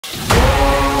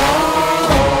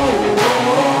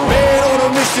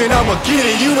mission, I'ma get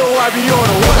it. You know I be on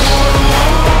a what?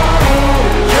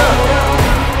 Yeah.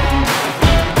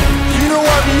 You know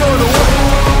I be on a what?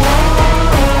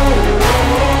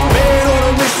 Man on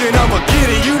a mission, I'ma get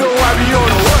it. You know I be on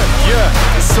a what?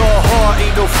 Yeah. It's all hard,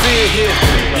 ain't no fear here.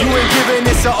 You ain't giving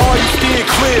this to all, you steer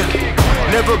clear.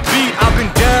 Never beat, I've been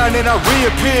down and I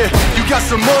reappear. You got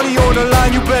some money on the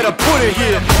line, you better put it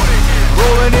here.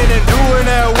 Rolling in and doing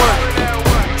that work.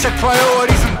 Check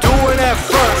priorities, I'm doing that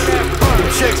first. The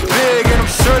check's big and I'm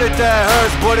sure that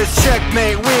hurts, but it's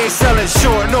checkmate, we ain't selling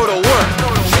short, know the work.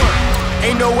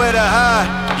 Ain't nowhere to hide.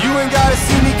 You ain't gotta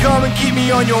see me come and keep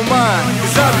me on your mind,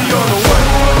 cause I be on the work.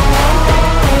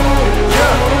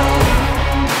 Yeah.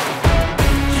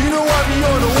 You know I be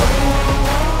on the work.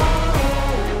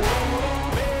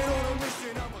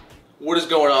 What is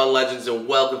going on, legends, and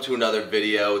welcome to another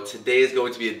video. Today is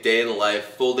going to be a day in the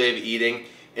life, full day of eating,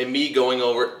 and me going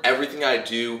over everything I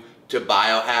do to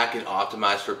biohack and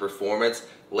optimize for performance.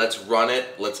 Let's run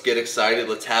it, let's get excited,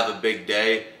 let's have a big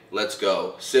day, let's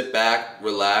go. Sit back,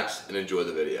 relax, and enjoy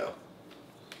the video.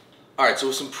 Alright, so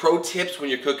with some pro tips when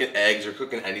you're cooking eggs or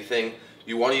cooking anything,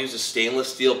 you want to use a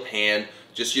stainless steel pan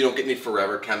just so you don't get any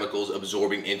forever chemicals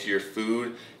absorbing into your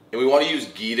food. And we want to use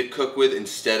ghee to cook with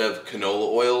instead of canola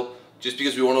oil, just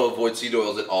because we want to avoid seed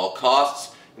oils at all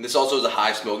costs. And this also has a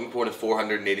high smoking point of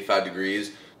 485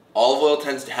 degrees. Olive oil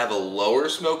tends to have a lower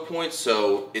smoke point,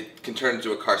 so it can turn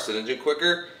into a carcinogen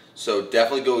quicker. So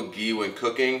definitely go with ghee when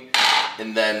cooking.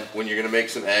 And then when you're gonna make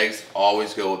some eggs,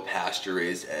 always go with pasture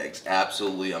raised eggs.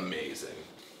 Absolutely amazing.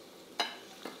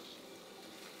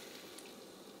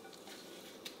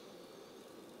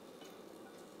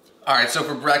 Alright, so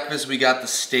for breakfast we got the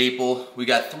staple. We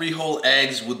got 3 whole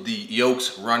eggs with the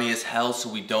yolks runny as hell so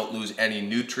we don't lose any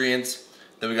nutrients.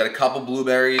 Then we got a couple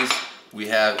blueberries. We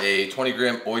have a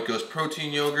 20-gram Oikos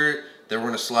protein yogurt. Then we're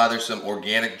going to slather some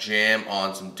organic jam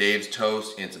on some Dave's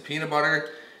toast and some peanut butter.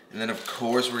 And then of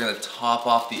course we're going to top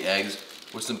off the eggs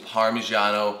with some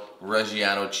Parmigiano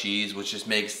Reggiano cheese, which just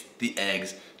makes the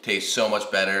eggs taste so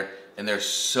much better and they're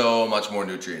so much more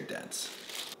nutrient dense.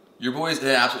 Your boy's been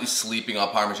absolutely sleeping on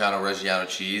Parmigiano Reggiano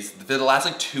cheese. For the last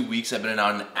like 2 weeks I've been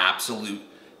on an absolute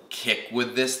kick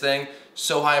with this thing.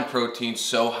 So high in protein,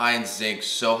 so high in zinc,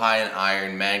 so high in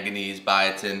iron, manganese,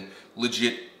 biotin.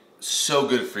 Legit so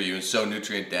good for you and so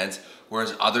nutrient dense.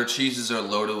 Whereas other cheeses are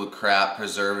loaded with crap,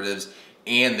 preservatives,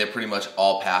 and they're pretty much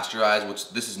all pasteurized,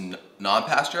 which this is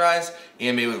non-pasteurized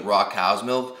and made with raw cow's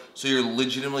milk. So you're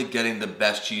legitimately getting the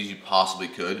best cheese you possibly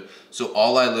could. So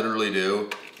all I literally do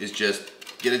is just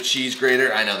get a cheese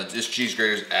grater. I know that this cheese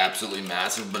grater is absolutely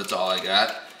massive, but it's all I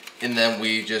got. And then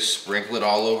we just sprinkle it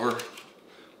all over.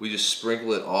 We just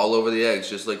sprinkle it all over the eggs,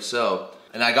 just like so.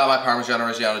 And I got my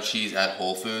Parmigiano Reggiano cheese at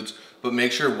Whole Foods, but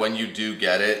make sure when you do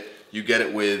get it, you get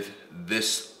it with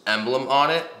this emblem on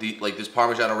it, like this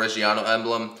Parmigiano Reggiano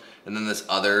emblem, and then this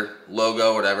other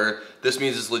logo, whatever. This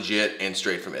means it's legit and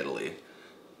straight from Italy.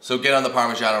 So get on the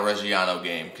Parmigiano Reggiano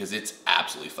game, because it's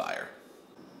absolutely fire.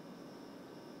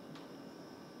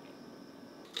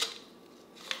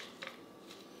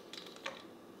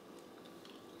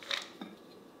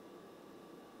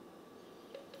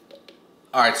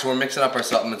 Alright, so we're mixing up our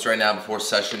supplements right now before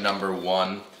session number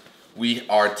 1. We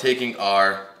are taking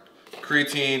our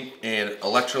creatine and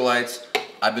electrolytes.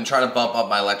 I've been trying to bump up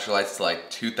my electrolytes to like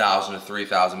 2,000 to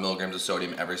 3,000 milligrams of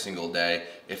sodium every single day,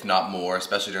 if not more,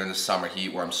 especially during the summer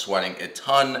heat where I'm sweating a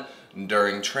ton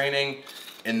during training.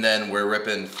 And then we're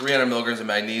ripping 300 milligrams of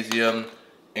magnesium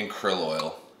and krill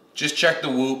oil. Just check the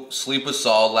Whoop. Sleep was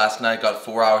solid last night. Got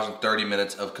 4 hours and 30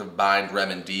 minutes of combined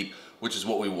REM and deep, which is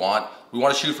what we want. We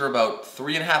want to shoot for about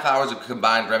 3.5 hours of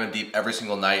combined REM and deep every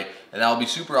single night, and that will be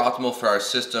super optimal for our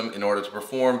system in order to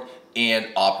perform and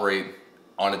operate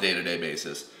on a day-to-day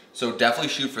basis. So definitely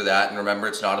shoot for that, and remember,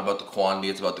 it's not about the quantity,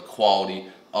 it's about the quality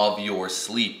of your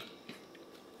sleep.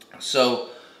 So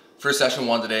for session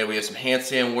 1 today, we have some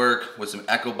handstand work with some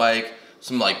Echo Bike,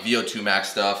 some like VO2 max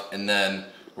stuff, and then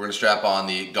we're gonna strap on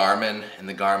the Garmin and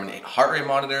the Garmin heart rate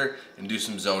monitor and do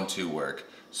some zone 2 work.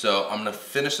 So I'm gonna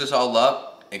finish this all up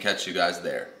and catch you guys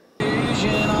there. They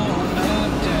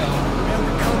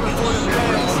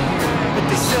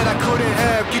said I couldn't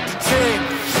have, get the 10.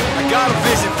 I got a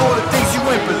vision for the things you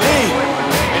ain't believe.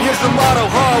 And here's the motto,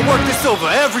 hard work, this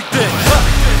over everything.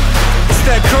 It's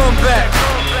that comeback.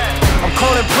 I'm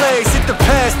calling plays, hit the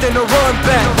pass, then the run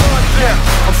back. Yeah,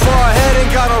 I'm far ahead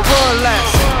and gotta run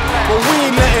laps. But we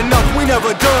ain't letting up, we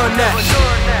never done that.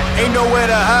 Ain't nowhere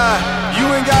to hide. You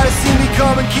ain't gotta see me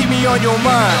come and keep me on your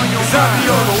mind, cause I be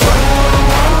on the way.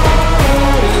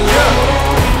 Yeah.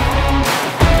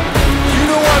 You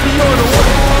know I be on the way.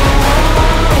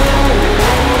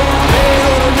 Man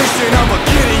on a mission, I'ma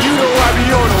get it.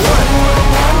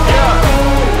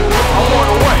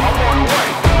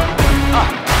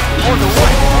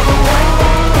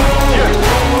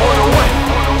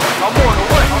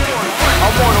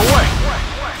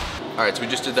 Alright, so we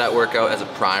just did that workout as a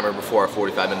primer before our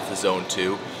 45 minutes of zone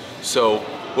 2. So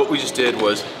what we just did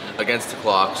was against the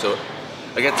clock. So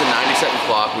against a 90-second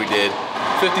clock, we did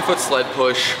 50-foot sled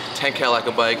push, 10 cal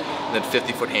echo bike, and then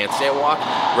 50-foot handstand walk.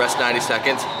 Rest 90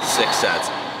 seconds, 6 sets.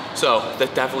 So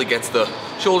that definitely gets the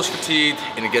shoulders fatigued,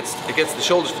 and it gets the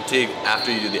shoulders fatigued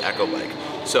after you do the echo bike.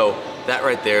 So that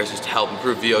right there is just to help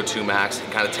improve VO2 max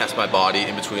and kind of test my body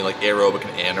in between like aerobic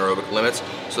and anaerobic limits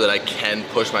so that I can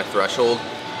push my threshold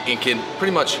and can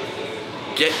pretty much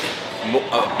get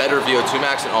a better VO2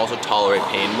 max and also tolerate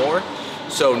pain more.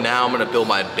 So now I'm gonna build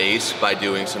my base by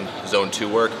doing some zone 2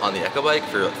 work on the echo bike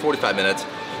for like 45 minutes.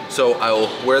 So I will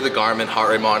wear the Garmin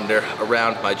heart rate monitor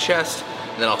around my chest,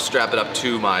 and then I'll strap it up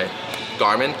to my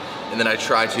Garmin, and then I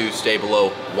try to stay below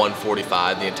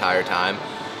 145 the entire time.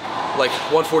 Like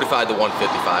 145 to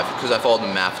 155, because I followed the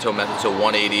Maffetone method, so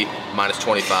 180 minus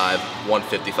 25,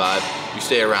 155. You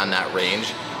stay around that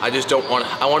range. I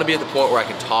want to be at the point where I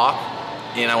can talk,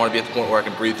 and I want to be at the point where I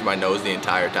can breathe through my nose the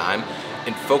entire time.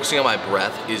 And focusing on my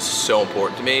breath is so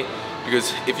important to me,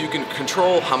 because if you can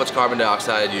control how much carbon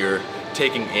dioxide you're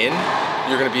taking in,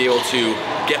 you're going to be able to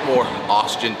get more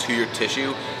oxygen to your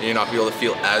tissue, and you're not going to be able to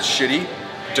feel as shitty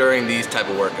during these type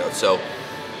of workouts. So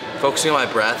focusing on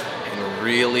my breath and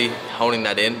really honing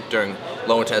that in during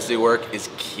low intensity work is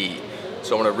key.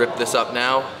 So I'm gonna rip this up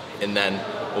now, and then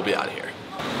we'll be out of here.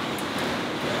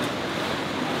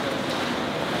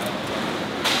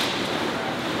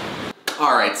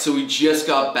 All right, so we just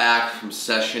got back from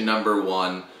session number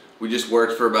 1. We just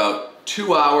worked for about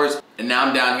 2 hours, and now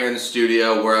I'm down here in the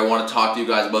studio where I want to talk to you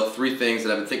guys about 3 things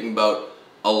that I've been thinking about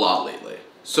a lot lately.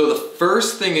 So the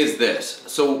first thing is this.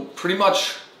 So pretty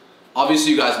much,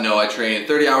 obviously you guys know I train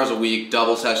 30 hours a week,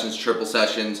 double sessions, triple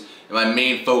sessions, and my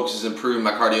main focus is improving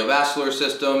my cardiovascular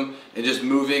system and just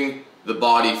moving the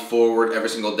body forward every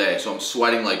single day. So I'm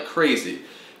sweating like crazy.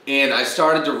 And I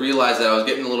started to realize that I was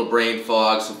getting a little brain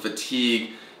fog, some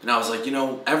fatigue, and I was like, you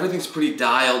know, everything's pretty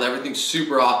dialed, everything's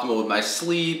super optimal with my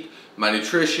sleep, my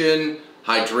nutrition,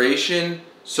 hydration,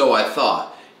 so I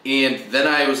thought. And then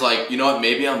I was like, you know what,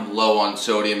 maybe I'm low on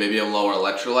sodium, maybe I'm low on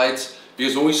electrolytes,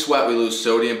 because when we sweat, we lose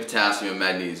sodium, potassium, and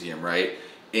magnesium, right?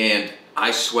 And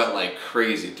I sweat like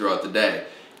crazy throughout the day.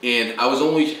 And I was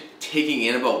only taking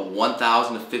in about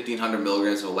 1,000 to 1,500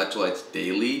 milligrams of electrolytes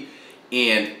daily,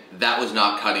 and that was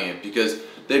not cutting it, because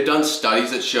they've done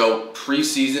studies that show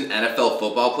preseason NFL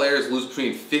football players lose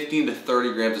between 15 to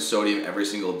 30 grams of sodium every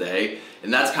single day.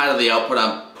 And that's kind of the output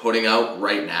I'm putting out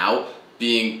right now,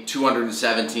 being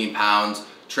 217 pounds,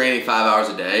 training 5 hours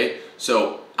a day.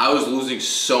 So I was losing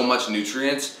so much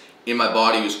nutrients, and my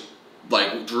body was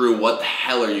like, Drew, what the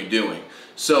hell are you doing?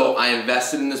 So I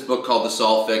invested in this book called The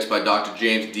Salt Fix by Dr.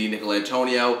 James D.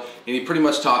 Nicolantonio, and he pretty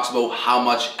much talks about how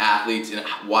much athletes and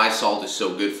why salt is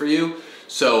so good for you.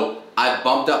 So I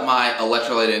bumped up my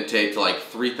electrolyte intake to like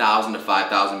 3,000 to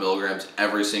 5,000 milligrams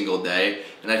every single day,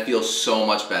 and I feel so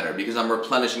much better because I'm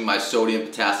replenishing my sodium,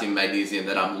 potassium, magnesium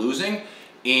that I'm losing,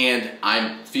 and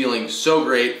I'm feeling so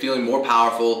great, feeling more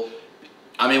powerful.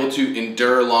 I'm able to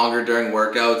endure longer during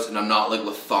workouts, and I'm not like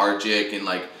lethargic and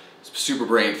like super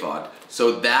brain fog.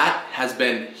 So that has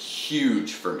been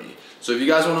huge for me. So if you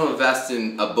guys want to invest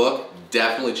in a book,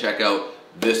 definitely check out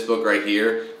this book right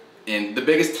here. And the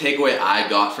biggest takeaway I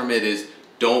got from it is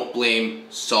don't blame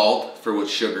salt for what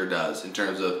sugar does in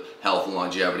terms of health and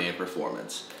longevity and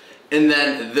performance. And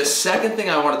then the second thing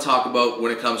I want to talk about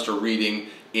when it comes to reading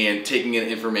and taking in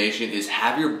information is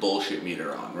have your bullshit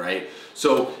meter on, right?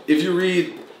 So if you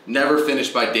read Never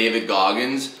Finished by David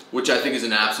Goggins, which I think is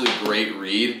an absolutely great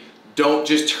read, don't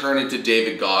just turn into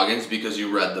David Goggins because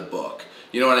you read the book.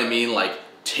 You know what I mean? Like,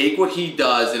 take what he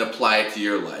does and apply it to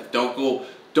your life. Don't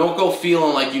go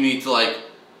feeling like you need to like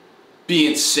be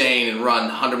insane and run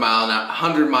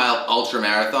 100-mile ultra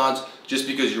marathons just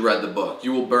because you read the book.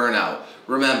 You will burn out.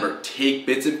 Remember, take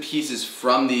bits and pieces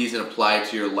from these and apply it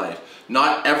to your life.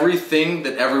 Not everything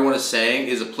that everyone is saying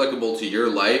is applicable to your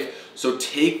life, so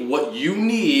take what you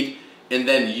need and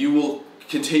then you will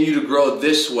continue to grow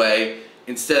this way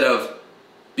instead of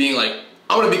being like,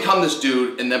 I'm gonna become this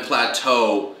dude and then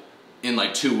plateau in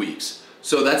like 2 weeks.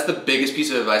 So that's the biggest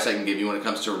piece of advice I can give you when it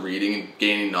comes to reading and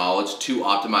gaining knowledge to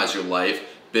optimize your life,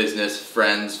 business,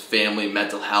 friends, family,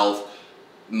 mental health,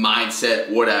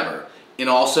 mindset, whatever. And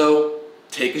also,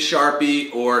 take a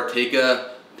Sharpie or take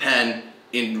a pen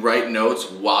and write notes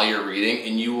while you're reading,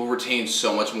 and you will retain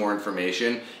so much more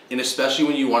information. And especially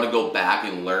when you want to go back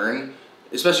and learn,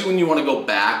 especially when you want to go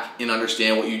back and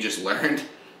understand what you just learned,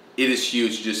 it is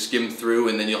huge to just skim through,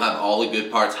 and then you'll have all the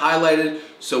good parts highlighted.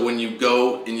 So when you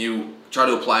go and you try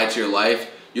to apply it to your life,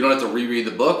 you don't have to reread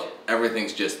the book,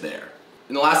 everything's just there.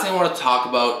 And the last thing I want to talk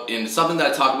about, and something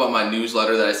that I talk about in my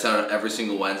newsletter that I send out every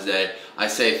single Wednesday, I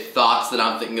say thoughts that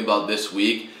I'm thinking about this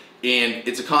week. And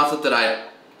it's a concept that I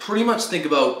pretty much think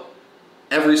about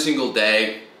every single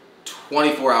day,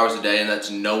 24 hours a day, and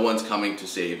that's no one's coming to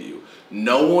save you.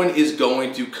 No one is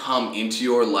going to come into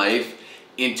your life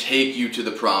and take you to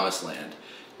the promised land.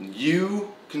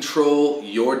 You control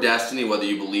your destiny, whether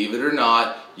you believe it or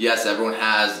not. Yes, everyone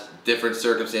has different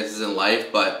circumstances in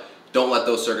life, but don't let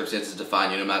those circumstances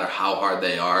define you no matter how hard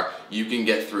they are. You can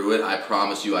get through it. I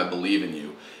promise you, I believe in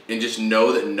you. And just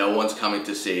know that no one's coming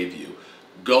to save you.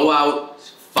 Go out,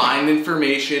 find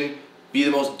information, be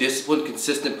the most disciplined,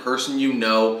 consistent person you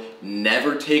know,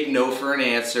 never take no for an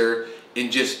answer,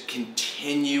 and just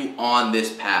continue on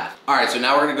this path. All right, so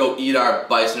now we're gonna go eat our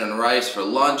bison and rice for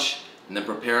lunch, and then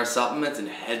prepare our supplements and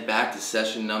head back to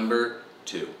session number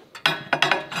 2.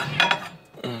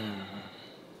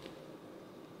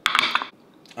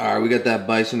 All right, we got that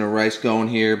bison and rice going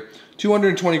here.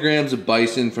 220 grams of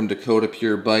bison from Dakota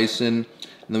Pure Bison.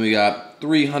 And then we got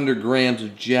 300 grams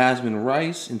of jasmine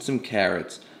rice and some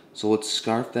carrots. So let's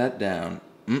scarf that down.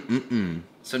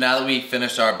 So now that we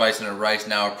finished our bison and rice,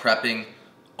 now we're prepping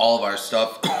all of our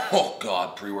stuff. Oh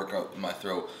God, pre-workout in my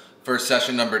throat. For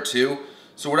session number 2.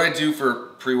 So what I do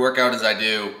for pre-workout is I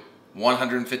do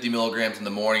 150 milligrams in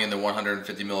the morning and then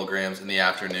 150 milligrams in the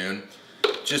afternoon.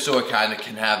 Just so I kind of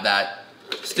can have that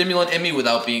stimulant in me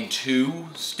without being too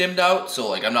stimmed out. So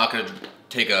like I'm not gonna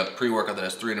take a pre-workout that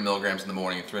has 300 milligrams in the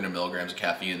morning and 300 milligrams of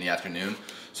caffeine in the afternoon.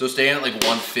 So staying at like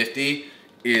 150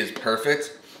 is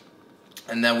perfect.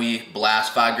 And then we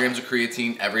blast 5 grams of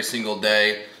creatine every single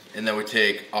day. And then we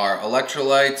take our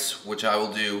electrolytes, which I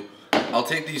will do. I'll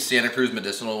take these Santa Cruz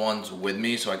medicinal ones with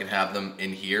me so I can have them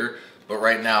in here. But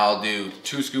right now I'll do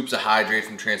 2 scoops of Hydrate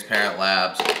from Transparent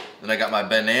Labs. Then I got my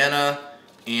banana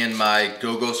and my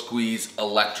Go-Go Squeeze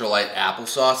electrolyte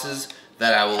applesauces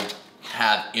that I will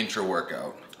have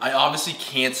intra-workout. I obviously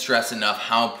can't stress enough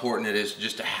how important it is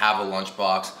just to have a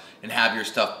lunchbox and have your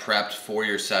stuff prepped for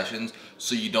your sessions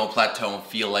so you don't plateau and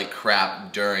feel like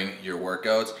crap during your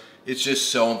workouts. It's just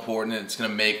so important, and it's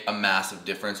gonna make a massive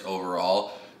difference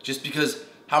overall. Just because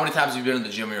how many times have you been in the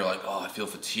gym and you're like, oh, I feel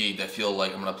fatigued, I feel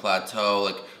like I'm gonna plateau,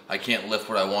 like I can't lift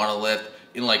what I wanna lift.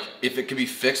 And like, if it can be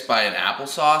fixed by an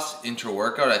applesauce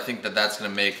intra-workout, I think that's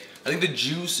gonna make, I think the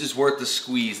juice is worth the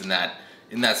squeeze in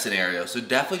that scenario. So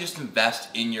definitely just invest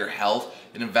in your health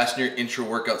and invest in your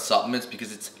intra-workout supplements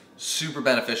because it's super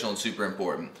beneficial and super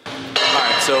important. All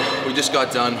right, so we just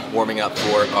got done warming up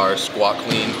for our squat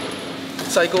clean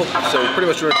cycle. So pretty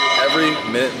much we're gonna do every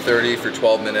minute and 30 for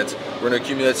 12 minutes. We're gonna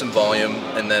accumulate some volume,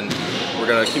 and then we're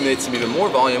gonna accumulate some even more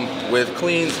volume with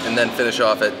cleans, and then finish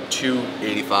off at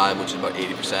 285, which is about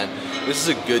 80%. This is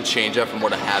a good change up from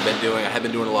what I have been doing. I have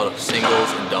been doing a lot of singles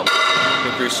and doubles to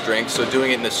increase strength. So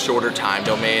doing it in this shorter time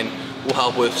domain will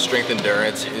help with strength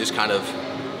endurance and just kind of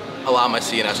allow my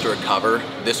CNS to recover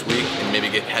this week and maybe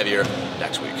get heavier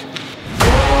next week.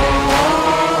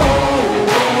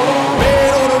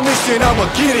 I'ma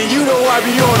get it, you know I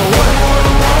be on the way.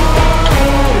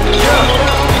 Yeah.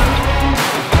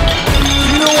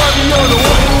 You know I be on the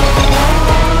way.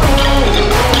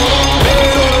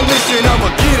 Man on a mission, I'ma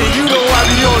get it, you know I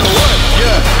be on the way.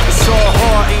 Yeah, it's all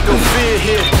hard, ain't no fear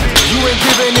here. You ain't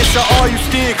giving this to all, you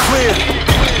steer clear.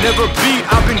 Never beat,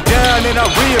 I've been down and I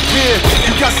reappear.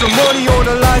 You got some money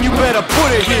on the line, you better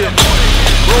put it here.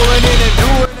 Rolling in and do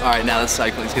it. All right, now the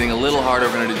cycling's getting a little harder.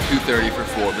 We're gonna do 230 for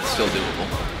 4, but still doable.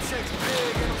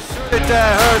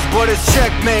 That hurts, but it's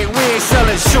checkmate. We ain't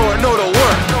selling short, know the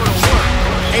work.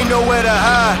 Ain't nowhere to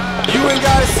hide. You ain't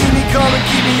gotta see me come and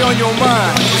keep me on your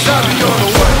mind, 'cause I be on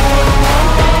the way.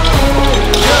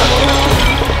 Yeah.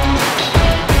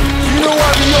 You know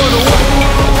I be on the way.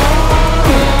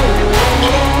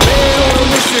 Man on a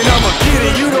mission, I'ma get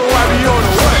it. You know I be on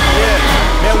the way.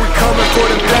 Yeah. Man, we coming for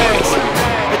the bags.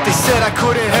 If they said I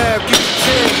couldn't have, get the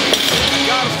change.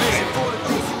 Got a vision for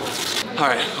the All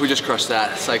right, we just crushed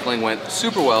that. Cycling went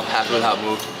super well, happy with how it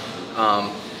moved.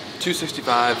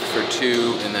 265 for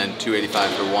 2 and then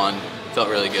 285 for 1. Felt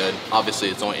really good. Obviously,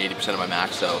 it's only 80% of my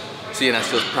max, so CNS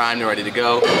feels primed and ready to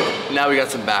go. Now we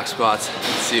got some back squats.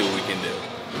 Let's see what we can do.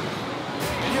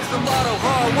 Here's the motto,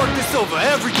 hard work is over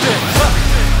everything.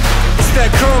 It's that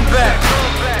comeback.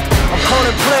 I'm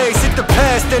calling plays, hit the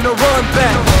pass, then the run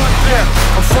back. Yeah,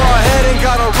 I'm far ahead and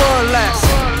gotta run laps.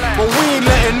 But we ain't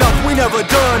letting up, we never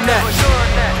done that.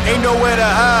 Ain't nowhere to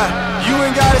hide. You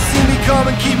ain't gotta see me come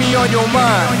and keep me on your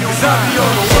mind, 'cause I be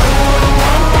on the way.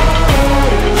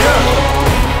 Yeah.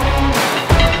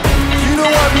 You know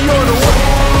I be on the way.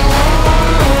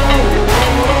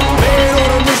 Man on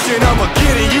a mission, I'ma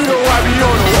get it. You know I be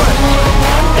on the way.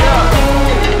 Yeah.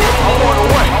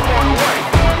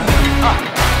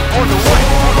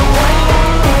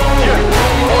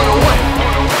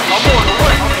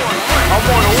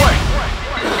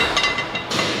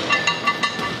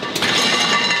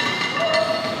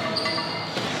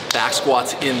 back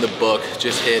squats in the book.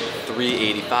 Just hit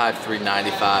 385,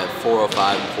 395,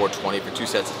 405, and 420 for 2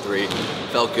 sets of 3.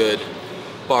 Felt good.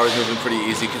 Bar was moving pretty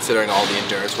easy considering all the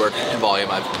endurance work and volume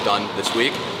I've done this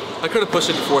week. I could have pushed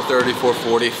it to 430,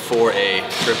 440 for a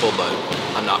triple, but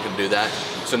I'm not gonna do that.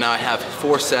 So now I have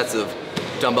 4 sets of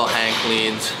dumbbell hang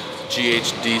cleans,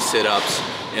 GHD sit-ups,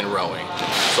 and rowing.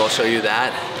 So I'll show you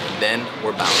that, and then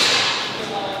we're bouncing.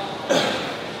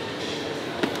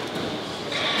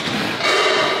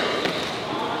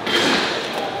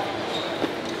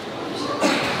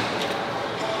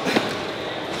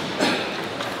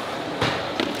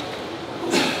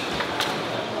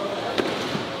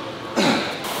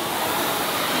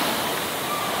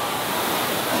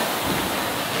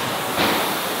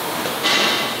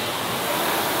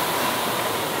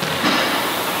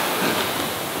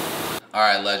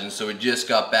 Alright legends, so we just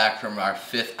got back from our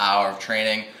 5th hour of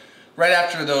training. Right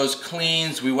after those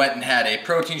cleans, we went and had a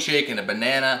protein shake and a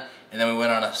banana, and then we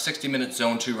went on a 60-minute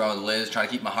zone 2 run with Liz, trying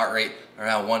to keep my heart rate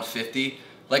around 150.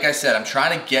 Like I said, I'm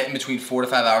trying to get in between 4 to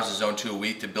 5 hours of zone 2 a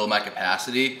week to build my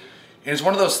capacity. And it's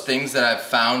one of those things that I've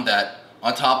found that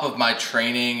on top of my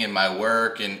training and my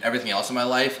work and everything else in my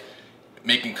life,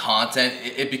 making content,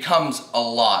 it becomes a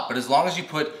lot. But as long as you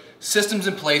put systems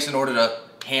in place in order to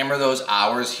hammer those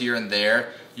hours here and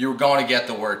there, you're going to get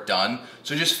the work done.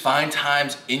 So just find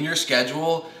times in your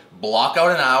schedule, block out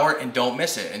an hour and don't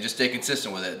miss it, and just stay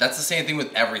consistent with it. That's the same thing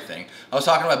with everything. I was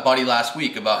talking to my buddy last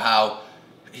week about how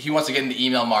he wants to get into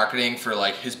email marketing for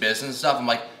like his business and stuff. I'm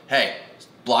like, hey,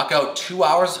 block out 2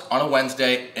 hours on a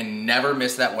Wednesday and never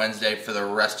miss that Wednesday for the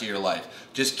rest of your life.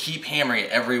 Just keep hammering it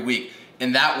every week.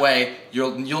 And that way,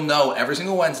 you'll know every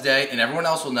single Wednesday, and everyone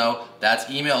else will know that's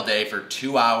email day for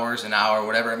 2 hours, an hour,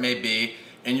 whatever it may be,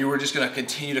 and you were just gonna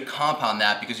continue to compound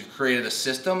that because you've created a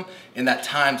system and that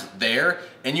time's there,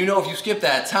 and you know if you skip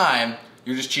that time,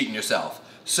 you're just cheating yourself.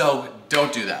 So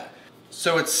don't do that.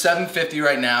 So it's 7:50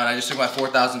 right now, and I just took my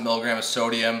 4,000 milligram of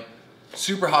sodium.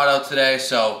 Super hot out today,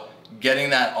 so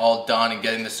getting that all done and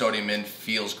getting the sodium in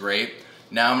feels great.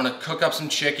 Now I'm gonna cook up some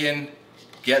chicken,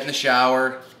 get in the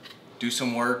shower, do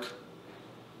some work,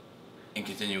 and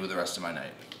continue with the rest of my night.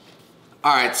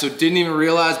 All right, so didn't even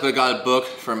realize, but I got a book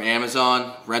from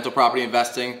Amazon, Rental Property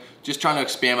Investing. Just trying to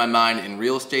expand my mind in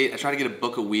real estate. I try to get a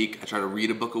book a week. I try to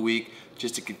read a book a week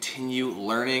just to continue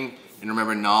learning. And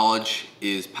remember, knowledge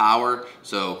is power.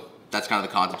 So that's kind of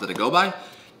the concept that I go by.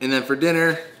 And then for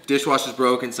dinner, dishwasher's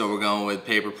broken, so we're going with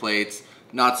paper plates.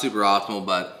 Not super optimal,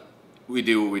 but we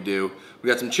do what we do. We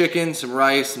got some chicken, some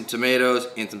rice, some tomatoes,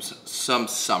 and some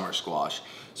summer squash.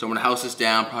 So I'm gonna house this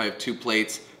down, probably have 2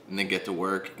 plates, and then get to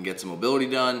work and get some mobility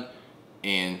done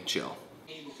and chill.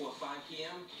 Before 5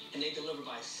 p.m. and they deliver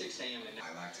by 6 a.m.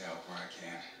 I like to help where I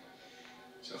can.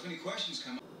 So if any questions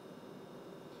come up.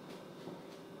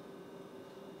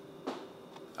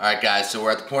 All right guys, so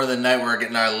we're at the point of the night where we're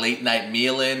getting our late night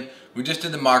meal in. We just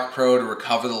did the Mark Pro to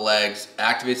recover the legs,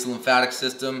 activates the lymphatic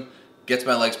system, gets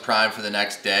my legs primed for the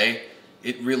next day.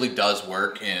 It really does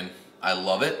work and I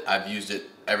love it. I've used it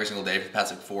every single day for the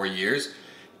past like 4 years.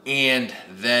 And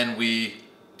then we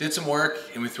did some work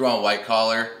and we threw on White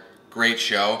Collar. Great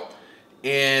show.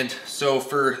 And so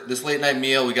for this late night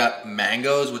meal, we got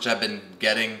mangoes, which I've been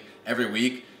getting every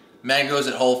week. Mangoes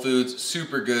at Whole Foods,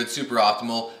 super good, super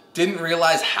optimal. Didn't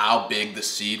realize how big the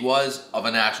seed was of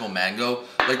an actual mango.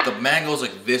 Like the mango's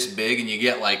like this big and you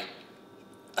get like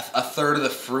a third of the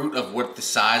fruit of what the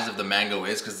size of the mango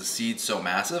is because the seed's so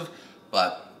massive.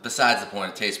 But besides the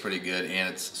point, it tastes pretty good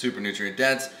and it's super nutrient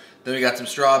dense. Then we got some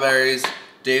strawberries,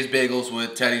 Dave's Bagels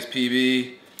with Teddy's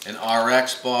PB, an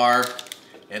RX bar,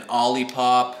 an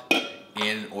Olipop,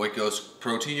 and Oikos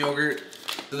protein yogurt.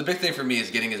 So the big thing for me is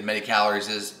getting as many calories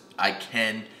as I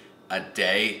can a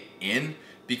day in,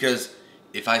 because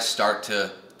if I start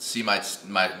to see my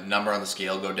number on the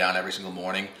scale go down every single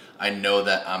morning, I know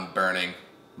that I'm burning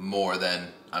more than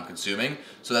I'm consuming.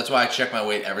 So that's why I check my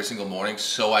weight every single morning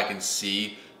so I can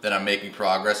see that I'm making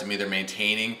progress. I'm either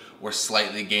maintaining or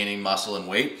slightly gaining muscle and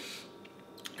weight.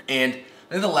 And I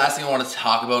think the last thing I want to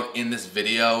talk about in this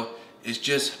video is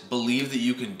just believe that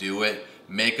you can do it,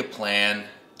 make a plan,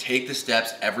 take the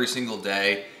steps every single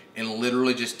day, and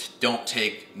literally just don't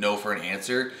take no for an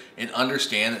answer, and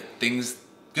understand that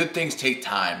good things take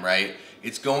time, right?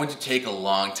 It's going to take a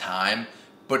long time,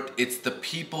 but it's the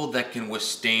people that can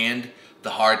withstand the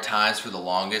hard times for the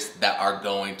longest that are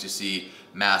going to see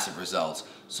massive results.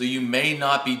 So you may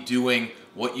not be doing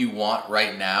what you want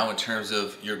right now in terms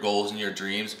of your goals and your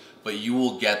dreams, but you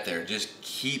will get there. Just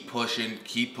keep pushing,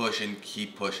 keep pushing,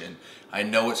 keep pushing. I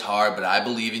know it's hard, but I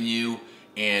believe in you,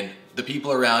 and the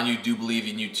people around you do believe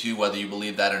in you too, whether you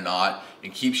believe that or not,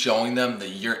 and keep showing them that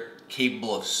you're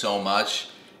capable of so much.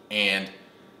 And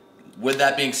with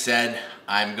that being said,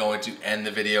 I'm going to end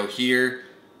the video here.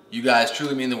 You guys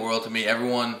truly mean the world to me.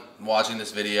 Everyone watching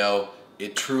this video,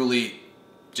 it truly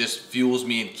just fuels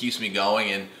me and keeps me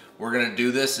going, and we're gonna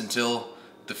do this until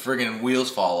the friggin'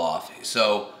 wheels fall off.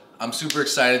 So I'm super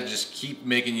excited to just keep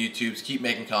making YouTubes, keep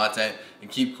making content, and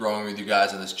keep growing with you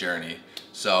guys on this journey.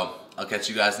 So I'll catch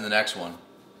you guys in the next one.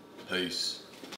 Peace.